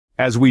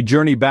As we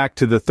journey back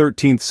to the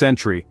 13th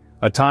century,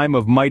 a time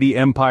of mighty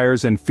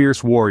empires and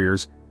fierce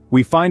warriors,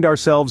 we find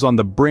ourselves on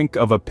the brink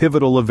of a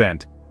pivotal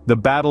event, the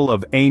Battle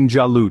of Ain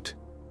Jalut.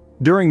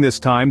 During this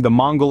time, the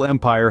Mongol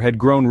Empire had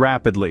grown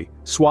rapidly,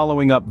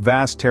 swallowing up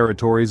vast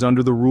territories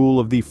under the rule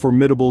of the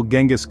formidable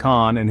Genghis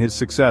Khan and his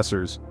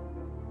successors.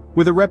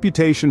 With a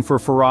reputation for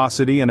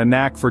ferocity and a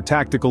knack for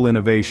tactical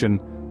innovation,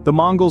 the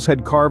Mongols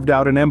had carved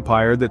out an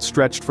empire that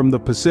stretched from the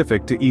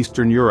Pacific to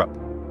Eastern Europe.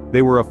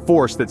 They were a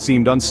force that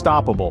seemed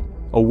unstoppable,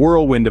 a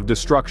whirlwind of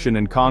destruction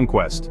and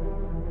conquest.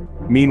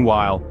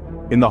 Meanwhile,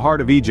 in the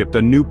heart of Egypt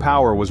a new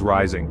power was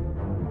rising.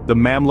 The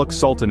Mamluk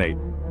Sultanate.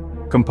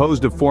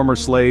 Composed of former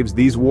slaves,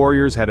 these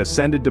warriors had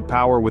ascended to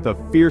power with a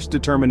fierce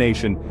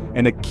determination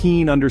and a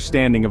keen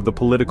understanding of the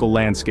political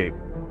landscape.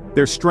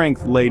 Their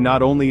strength lay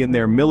not only in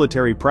their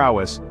military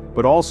prowess,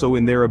 but also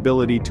in their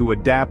ability to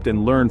adapt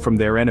and learn from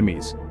their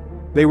enemies.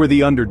 They were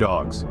the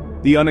underdogs,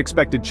 the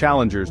unexpected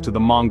challengers to the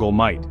Mongol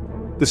might.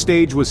 The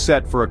stage was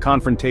set for a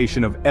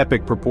confrontation of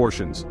epic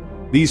proportions.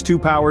 These two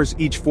powers,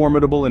 each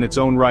formidable in its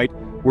own right,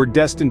 were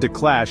destined to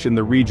clash in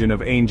the region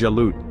of Ain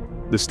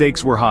Jalut. The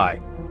stakes were high.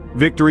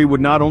 Victory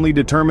would not only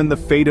determine the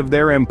fate of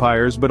their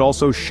empires but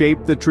also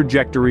shape the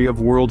trajectory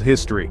of world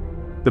history.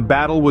 The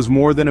battle was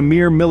more than a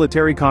mere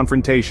military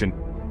confrontation.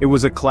 It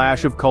was a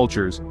clash of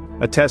cultures,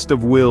 a test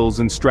of wills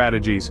and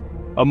strategies,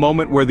 a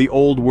moment where the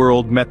old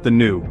world met the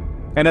new.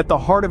 And at the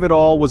heart of it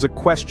all was a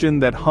question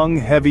that hung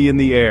heavy in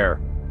the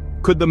air.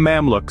 Could the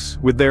Mamluks,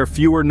 with their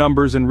fewer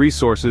numbers and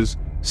resources,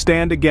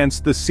 stand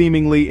against the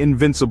seemingly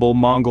invincible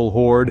Mongol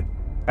horde?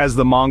 As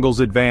the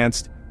Mongols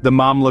advanced, the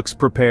Mamluks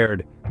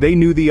prepared. They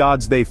knew the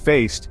odds they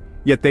faced,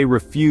 yet they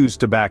refused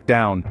to back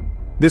down.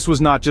 This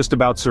was not just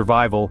about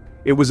survival,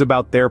 it was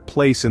about their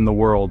place in the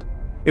world.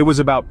 It was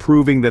about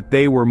proving that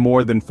they were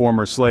more than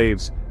former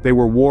slaves. They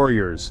were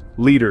warriors,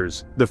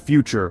 leaders, the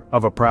future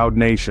of a proud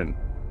nation.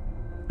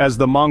 As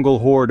the Mongol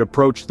horde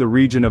approached the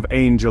region of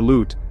Ain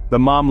Jalut, the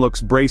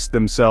Mamluks braced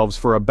themselves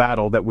for a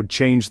battle that would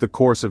change the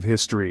course of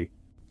history.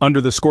 Under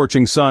the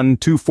scorching sun,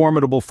 two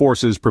formidable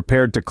forces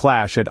prepared to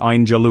clash at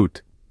Ain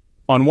Jalut.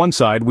 On one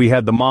side we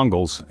had the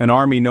Mongols, an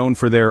army known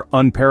for their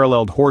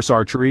unparalleled horse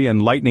archery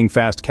and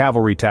lightning-fast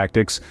cavalry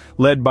tactics,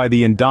 led by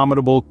the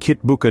indomitable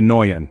Kitbuka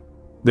Noyan.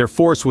 Their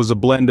force was a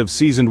blend of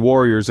seasoned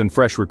warriors and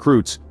fresh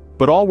recruits,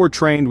 but all were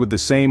trained with the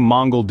same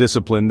Mongol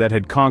discipline that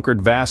had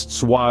conquered vast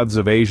swaths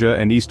of Asia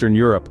and Eastern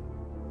Europe.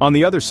 On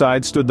the other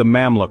side stood the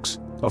Mamluks,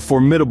 a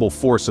formidable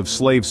force of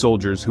slave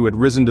soldiers who had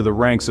risen to the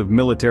ranks of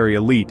military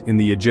elite in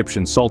the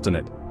Egyptian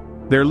Sultanate.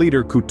 Their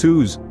leader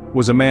Qutuz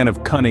was a man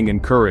of cunning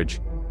and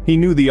courage. He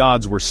knew the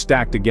odds were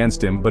stacked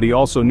against him, but he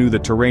also knew the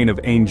terrain of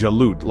Ain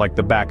Jalut like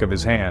the back of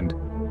his hand.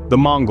 The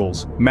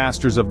Mongols,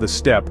 masters of the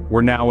steppe,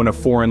 were now in a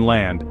foreign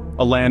land,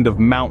 a land of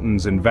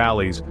mountains and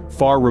valleys,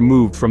 far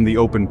removed from the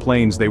open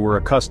plains they were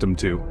accustomed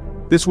to.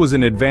 This was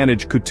an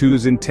advantage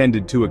Qutuz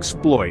intended to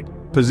exploit,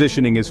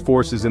 positioning his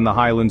forces in the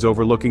highlands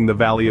overlooking the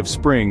Valley of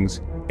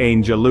Springs,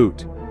 Ain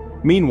Jalut.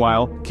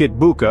 Meanwhile,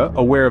 Kitbuka,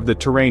 aware of the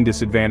terrain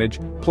disadvantage,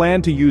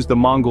 planned to use the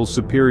Mongols'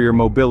 superior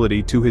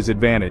mobility to his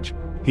advantage.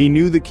 He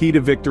knew the key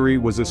to victory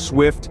was a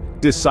swift,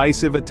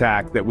 decisive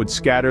attack that would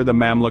scatter the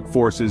Mamluk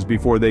forces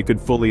before they could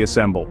fully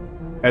assemble.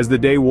 As the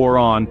day wore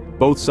on,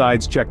 both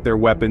sides checked their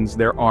weapons,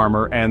 their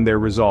armor, and their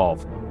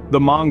resolve. The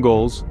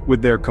Mongols,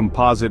 with their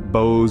composite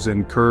bows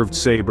and curved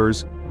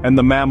sabers, and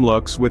the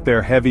Mamluks, with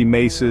their heavy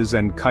maces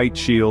and kite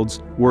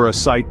shields, were a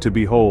sight to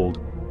behold.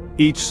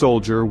 Each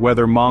soldier,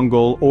 whether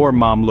Mongol or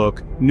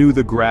Mamluk, knew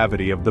the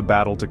gravity of the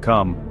battle to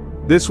come.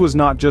 This was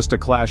not just a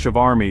clash of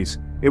armies,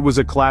 it was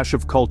a clash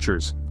of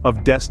cultures,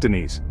 of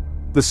destinies.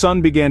 The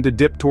sun began to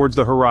dip towards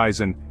the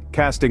horizon,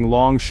 casting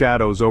long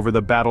shadows over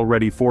the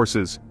battle-ready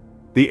forces.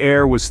 The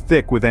air was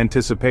thick with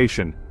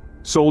anticipation.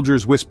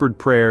 Soldiers whispered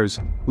prayers,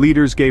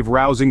 leaders gave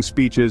rousing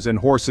speeches, and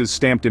horses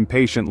stamped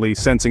impatiently,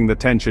 sensing the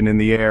tension in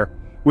the air.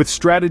 With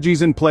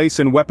strategies in place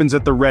and weapons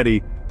at the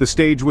ready, the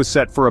stage was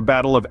set for a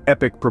battle of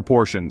epic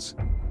proportions.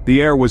 The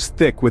air was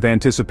thick with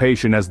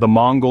anticipation as the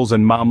Mongols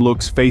and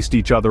Mamluks faced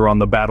each other on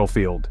the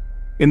battlefield.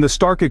 In the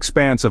stark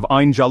expanse of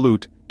Ain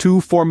Jalut, two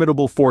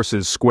formidable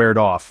forces squared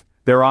off,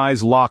 their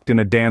eyes locked in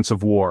a dance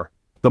of war.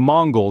 The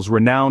Mongols,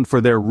 renowned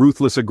for their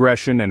ruthless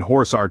aggression and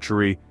horse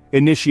archery,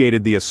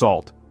 initiated the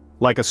assault.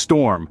 Like a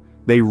storm,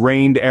 they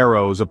rained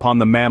arrows upon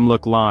the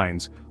Mamluk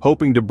lines,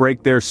 hoping to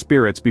break their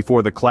spirits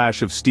before the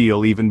clash of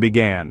steel even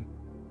began.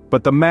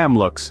 But the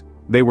Mamluks,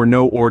 they were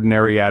no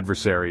ordinary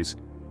adversaries.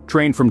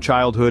 Trained from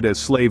childhood as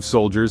slave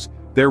soldiers,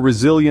 their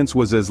resilience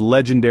was as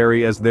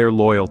legendary as their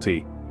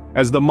loyalty.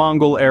 As the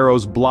Mongol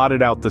arrows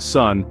blotted out the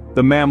sun,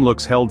 the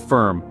Mamluks held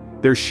firm,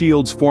 their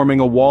shields forming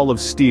a wall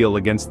of steel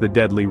against the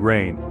deadly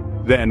rain.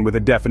 Then, with a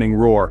deafening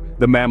roar,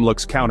 the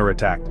Mamluks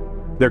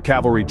counterattacked. Their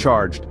cavalry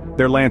charged,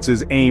 their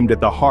lances aimed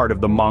at the heart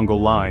of the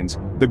Mongol lines.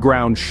 The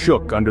ground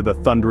shook under the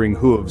thundering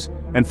hooves,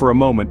 and for a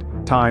moment,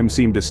 time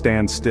seemed to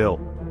stand still.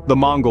 The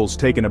Mongols,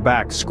 taken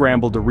aback,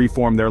 scrambled to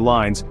reform their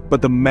lines,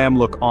 but the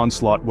Mamluk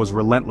onslaught was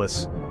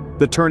relentless.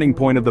 The turning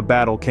point of the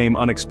battle came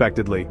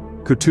unexpectedly.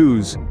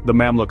 Kutuz, the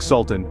Mamluk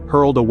Sultan,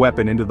 hurled a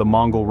weapon into the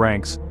Mongol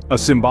ranks, a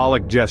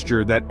symbolic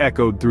gesture that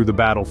echoed through the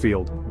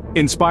battlefield.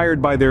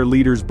 Inspired by their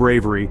leader's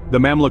bravery, the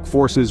Mamluk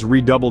forces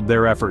redoubled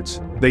their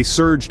efforts. They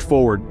surged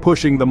forward,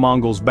 pushing the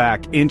Mongols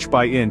back inch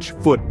by inch,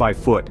 foot by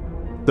foot.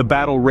 The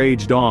battle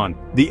raged on,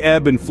 the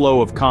ebb and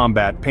flow of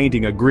combat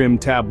painting a grim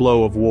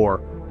tableau of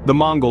war. The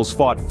Mongols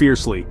fought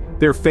fiercely,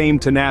 their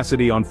famed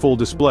tenacity on full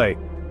display,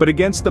 but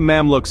against the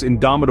Mamluks'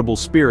 indomitable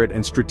spirit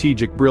and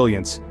strategic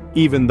brilliance,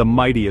 even the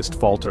mightiest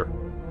falter.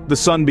 The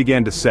sun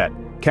began to set,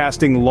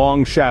 casting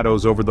long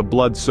shadows over the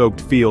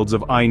blood-soaked fields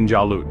of Ain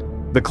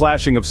Jalut. The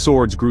clashing of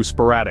swords grew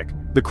sporadic,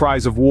 the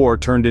cries of war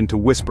turned into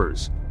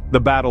whispers.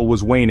 The battle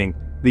was waning,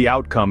 the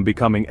outcome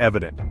becoming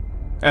evident.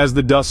 As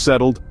the dust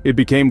settled, it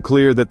became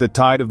clear that the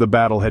tide of the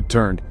battle had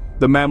turned.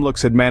 The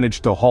Mamluks had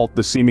managed to halt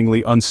the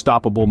seemingly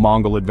unstoppable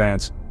Mongol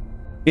advance.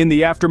 In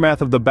the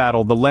aftermath of the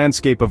battle, the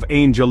landscape of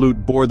Ain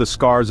Jalut bore the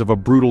scars of a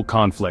brutal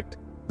conflict.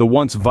 The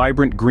once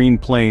vibrant green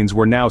plains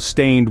were now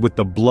stained with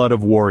the blood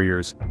of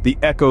warriors, the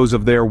echoes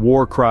of their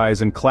war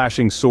cries and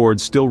clashing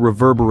swords still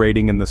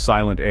reverberating in the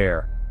silent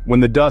air.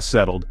 When the dust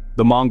settled,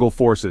 the Mongol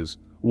forces,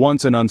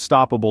 once an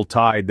unstoppable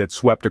tide that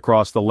swept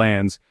across the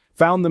lands,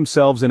 found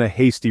themselves in a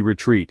hasty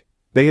retreat.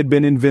 They had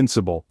been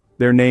invincible,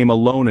 their name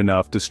alone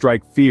enough to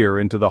strike fear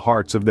into the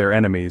hearts of their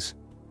enemies.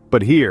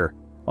 But here,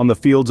 on the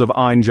fields of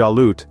Ain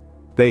Jalut,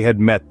 they had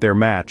met their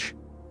match.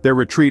 Their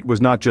retreat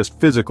was not just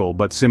physical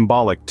but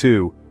symbolic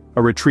too,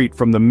 a retreat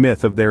from the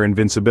myth of their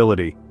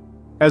invincibility.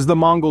 As the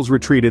Mongols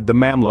retreated, the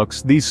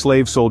Mamluks, these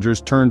slave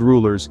soldiers turned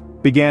rulers,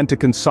 began to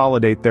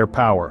consolidate their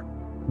power.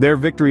 Their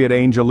victory at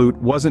Ain Jalut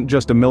wasn't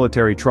just a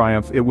military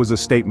triumph, it was a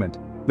statement.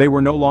 They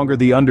were no longer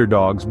the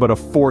underdogs but a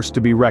force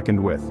to be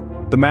reckoned with.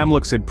 The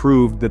Mamluks had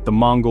proved that the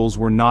Mongols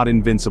were not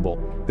invincible,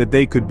 that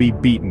they could be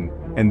beaten,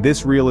 and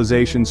this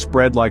realization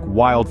spread like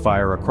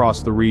wildfire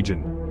across the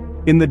region.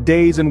 In the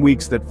days and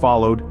weeks that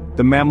followed,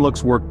 the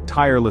Mamluks worked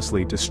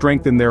tirelessly to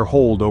strengthen their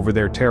hold over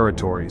their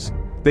territories.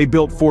 They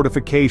built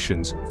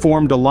fortifications,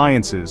 formed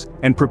alliances,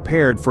 and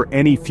prepared for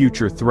any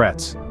future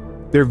threats.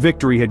 Their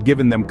victory had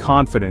given them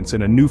confidence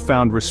and a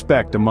newfound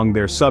respect among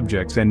their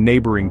subjects and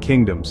neighboring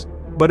kingdoms.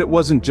 But it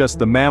wasn't just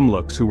the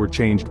Mamluks who were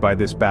changed by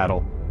this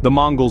battle. The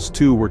Mongols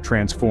too were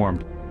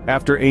transformed.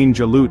 After Ain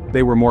Jalut,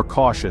 they were more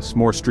cautious,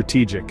 more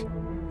strategic.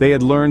 They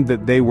had learned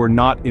that they were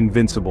not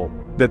invincible,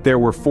 that there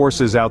were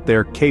forces out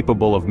there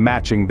capable of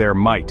matching their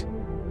might.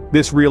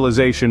 This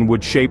realization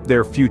would shape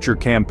their future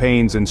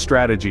campaigns and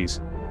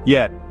strategies.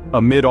 Yet,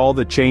 amid all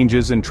the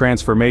changes and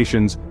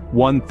transformations,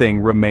 one thing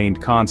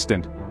remained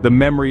constant: the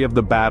memory of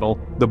the battle,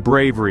 the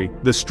bravery,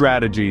 the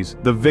strategies,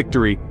 the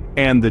victory,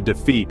 and the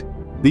defeat.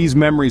 These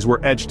memories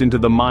were etched into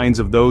the minds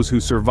of those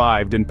who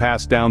survived and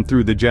passed down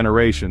through the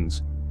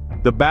generations.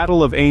 The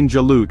Battle of Ain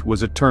Jalut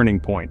was a turning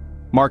point,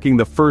 marking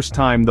the first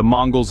time the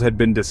Mongols had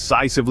been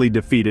decisively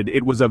defeated.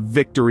 It was a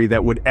victory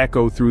that would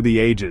echo through the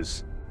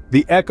ages.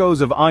 The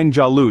echoes of Ain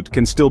Jalut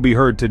can still be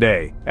heard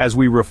today, as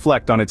we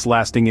reflect on its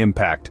lasting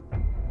impact.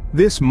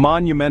 This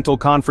monumental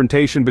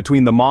confrontation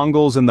between the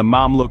Mongols and the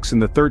Mamluks in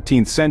the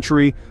 13th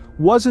century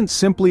wasn't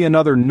simply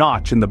another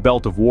notch in the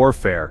belt of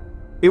warfare.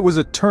 It was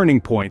a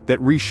turning point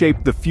that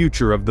reshaped the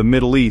future of the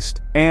Middle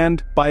East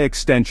and, by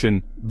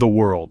extension, the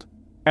world.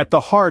 At the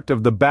heart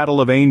of the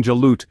Battle of Ain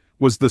Jalut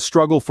was the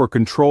struggle for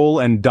control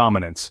and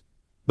dominance.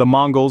 The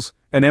Mongols,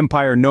 an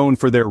empire known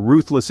for their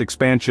ruthless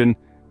expansion,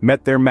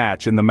 met their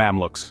match in the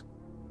Mamluks.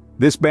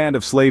 This band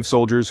of slave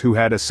soldiers who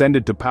had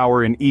ascended to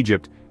power in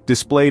Egypt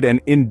displayed an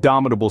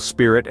indomitable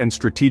spirit and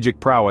strategic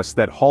prowess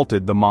that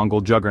halted the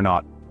Mongol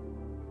juggernaut.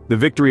 The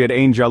victory at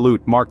Ain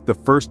Jalut marked the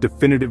first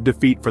definitive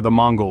defeat for the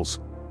Mongols.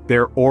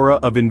 Their aura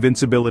of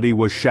invincibility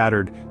was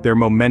shattered, their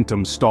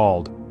momentum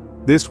stalled.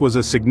 This was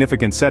a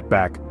significant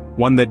setback,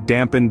 one that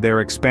dampened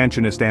their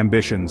expansionist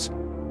ambitions.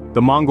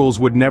 The Mongols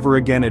would never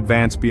again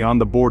advance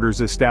beyond the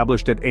borders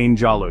established at Ain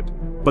Jalut.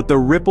 But the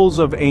ripples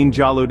of Ain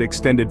Jalut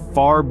extended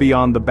far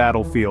beyond the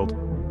battlefield.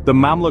 The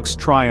Mamluks'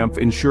 triumph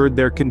ensured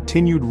their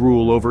continued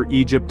rule over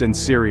Egypt and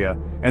Syria,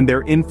 and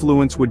their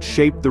influence would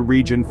shape the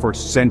region for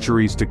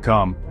centuries to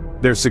come.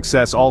 Their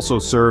success also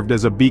served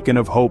as a beacon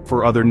of hope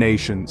for other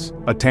nations,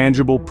 a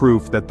tangible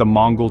proof that the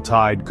Mongol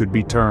tide could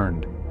be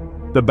turned.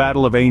 The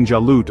Battle of Ain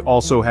Jalut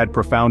also had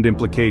profound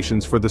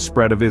implications for the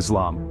spread of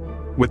Islam.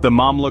 With the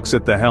Mamluks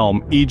at the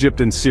helm,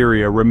 Egypt and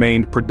Syria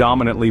remained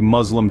predominantly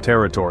Muslim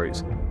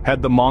territories.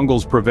 Had the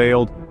Mongols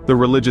prevailed, the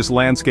religious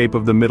landscape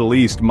of the Middle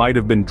East might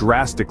have been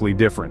drastically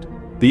different.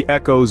 The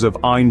echoes of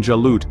Ain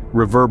Jalut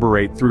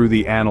reverberate through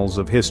the annals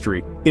of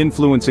history,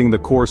 influencing the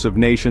course of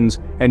nations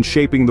and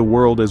shaping the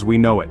world as we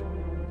know it.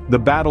 The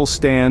battle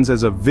stands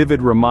as a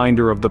vivid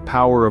reminder of the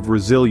power of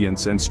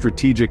resilience and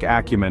strategic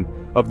acumen,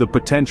 of the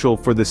potential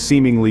for the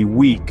seemingly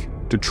weak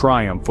to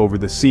triumph over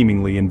the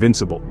seemingly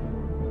invincible.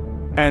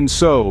 And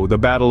so, the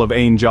Battle of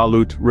Ain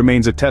Jalut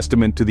remains a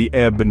testament to the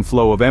ebb and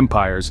flow of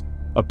empires,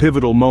 a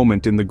pivotal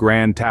moment in the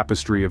grand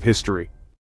tapestry of history.